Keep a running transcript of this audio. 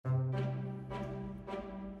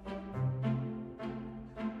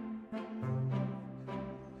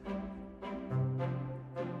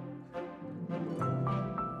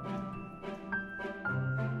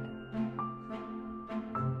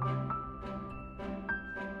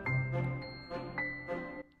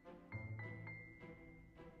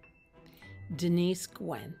Denise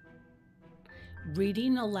Gwen,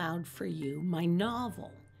 reading aloud for you my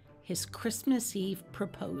novel, His Christmas Eve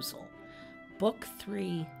Proposal, Book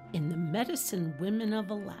 3 in the Medicine Women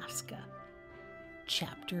of Alaska,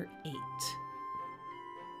 Chapter 8.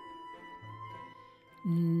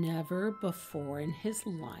 Never before in his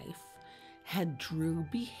life had Drew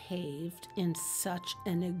behaved in such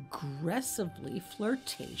an aggressively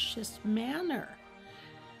flirtatious manner.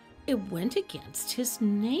 It went against his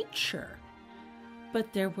nature,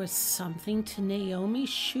 but there was something to Naomi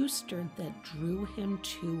Schuster that drew him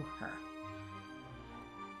to her.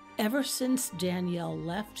 Ever since Danielle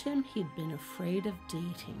left him, he'd been afraid of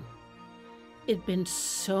dating. It'd been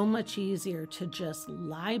so much easier to just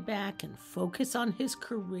lie back and focus on his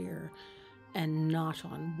career and not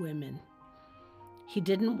on women. He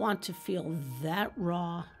didn't want to feel that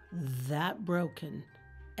raw, that broken,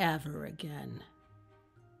 ever again.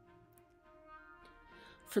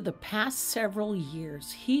 For the past several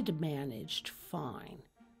years, he'd managed fine,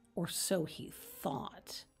 or so he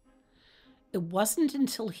thought. It wasn't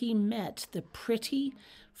until he met the pretty,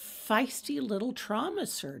 feisty little trauma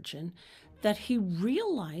surgeon that he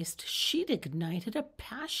realized she'd ignited a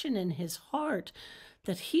passion in his heart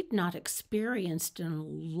that he'd not experienced in a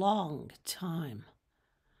long time.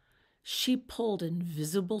 She pulled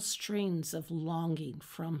invisible strings of longing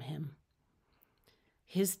from him.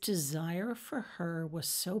 His desire for her was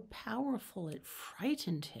so powerful it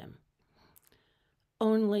frightened him.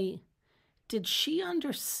 Only, did she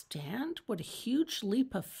understand what a huge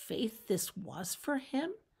leap of faith this was for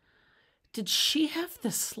him? Did she have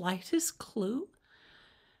the slightest clue?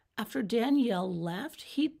 After Danielle left,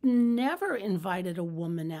 he'd never invited a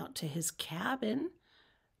woman out to his cabin.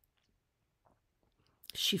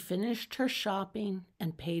 She finished her shopping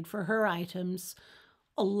and paid for her items,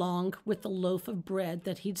 along with the loaf of bread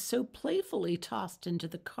that he'd so playfully tossed into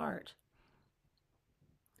the cart.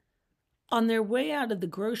 On their way out of the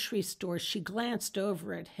grocery store, she glanced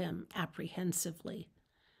over at him apprehensively.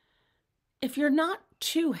 "If you're not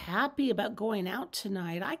too happy about going out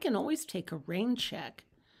tonight, I can always take a rain check."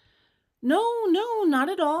 No, not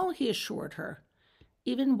at all," he assured her,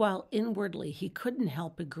 even while inwardly he couldn't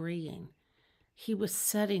help agreeing. He was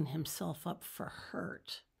setting himself up for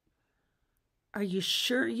hurt. "Are you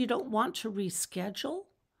sure you don't want to reschedule?"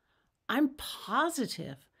 "I'm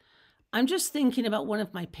positive. I'm just thinking about one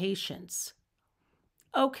of my patients."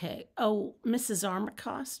 "Okay. Oh, Mrs.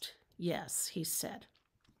 Armacost?" "Yes," he said.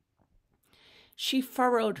 She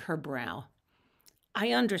furrowed her brow.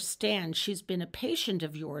 "I understand she's been a patient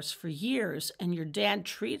of yours for years, and your dad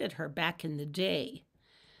treated her back in the day.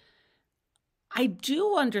 I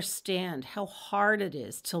do understand how hard it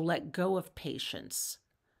is to let go of patients,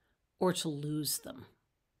 or to lose them."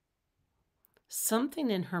 Something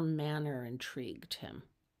in her manner intrigued him.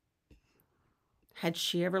 Had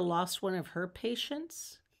she ever lost one of her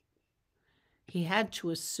patients? He had to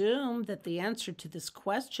assume that the answer to this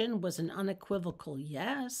question was an unequivocal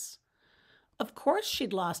yes. Of course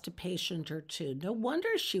she'd lost a patient or two. No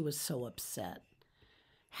wonder she was so upset.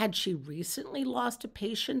 Had she recently lost a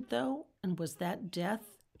patient, though, and was that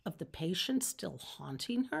death of the patient still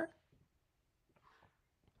haunting her?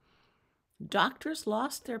 Doctors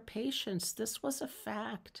lost their patients. This was a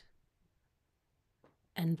fact.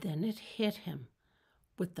 And then it hit him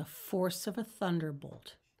with the force of a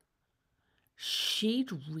thunderbolt.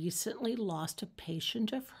 She'd recently lost a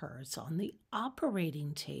patient of hers on the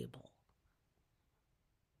operating table.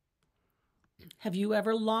 "Have you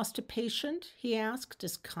ever lost a patient?" he asked,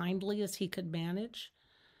 as kindly as he could manage.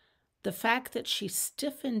 The fact that she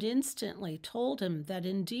stiffened instantly told him that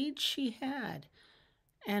indeed she had,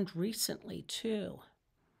 and recently too.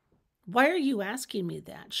 "Why are you asking me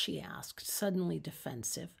that?" she asked, suddenly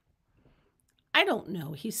defensive. "I don't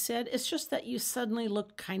know," he said. "It's just that you suddenly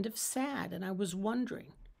looked kind of sad, and I was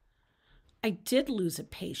wondering." "I did lose a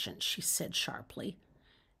patient," she said sharply.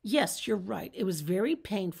 "Yes, you're right. It was very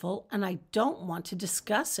painful, and I don't want to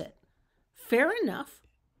discuss it." "Fair enough."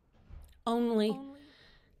 Only,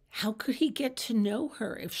 how could he get to know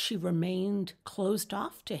her if she remained closed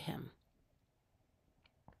off to him?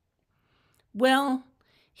 Well,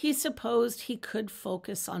 he supposed he could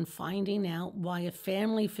focus on finding out why a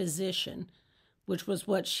family physician, which was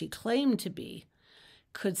what she claimed to be,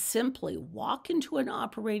 could simply walk into an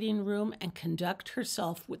operating room and conduct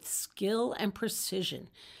herself with skill and precision,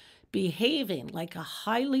 behaving like a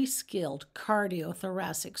highly skilled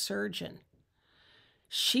cardiothoracic surgeon.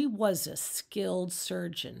 She was a skilled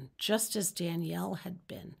surgeon, just as Danielle had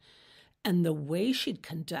been, and the way she'd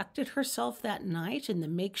conducted herself that night in the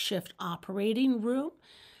makeshift operating room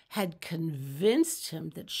had convinced him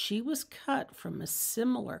that she was cut from a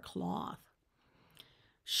similar cloth.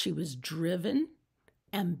 She was driven,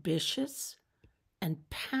 ambitious, and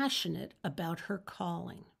passionate about her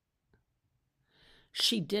calling.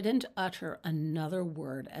 She didn't utter another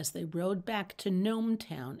word as they rode back to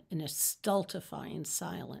Gnometown in a stultifying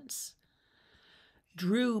silence.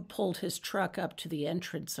 Drew pulled his truck up to the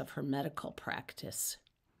entrance of her medical practice.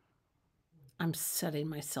 I'm setting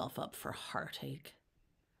myself up for heartache.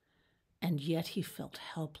 And yet he felt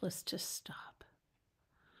helpless to stop.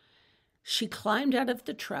 She climbed out of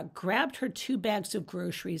the truck, grabbed her 2 bags of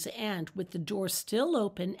groceries, and, with the door still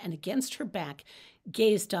open and against her back,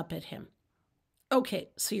 gazed up at him. Okay,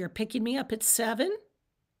 so you're picking me up at 7?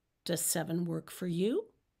 Does 7 work for you?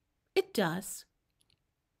 It does.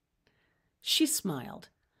 She smiled,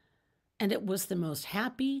 and it was the most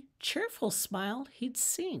happy, cheerful smile he'd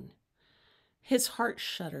seen. His heart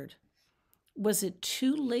shuddered. Was it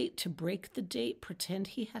too late to break the date, pretend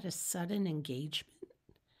he had a sudden engagement?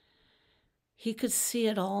 He could see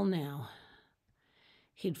it all now.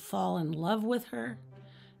 He'd fall in love with her,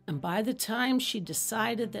 and by the time she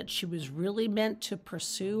decided that she was really meant to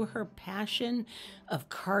pursue her passion of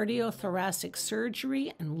cardiothoracic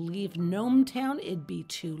surgery and leave Gnometown, it'd be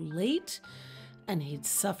too late, and he'd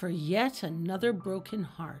suffer yet another broken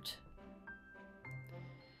heart.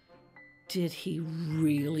 Did he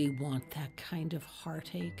really want that kind of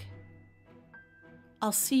heartache?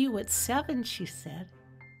 I'll see you at 7, she said.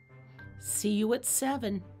 See you at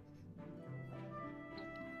 7.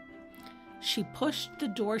 She pushed the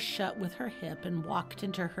door shut with her hip and walked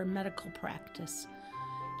into her medical practice,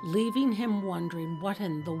 leaving him wondering what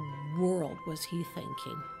in the world was he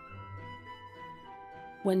thinking.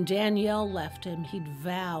 When Danielle left him, he'd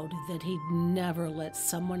vowed that he'd never let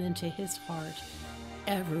someone into his heart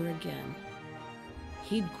ever again.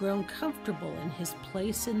 He'd grown comfortable in his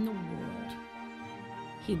place in the world.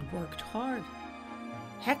 He'd worked hard.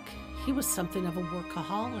 Heck, he was something of a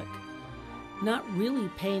workaholic, not really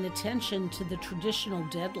paying attention to the traditional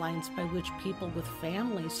deadlines by which people with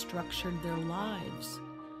families structured their lives.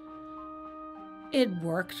 It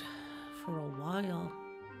worked for a while.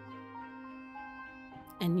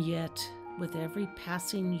 And yet, with every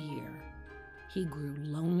passing year, he grew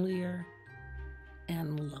lonelier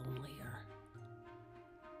and lonelier.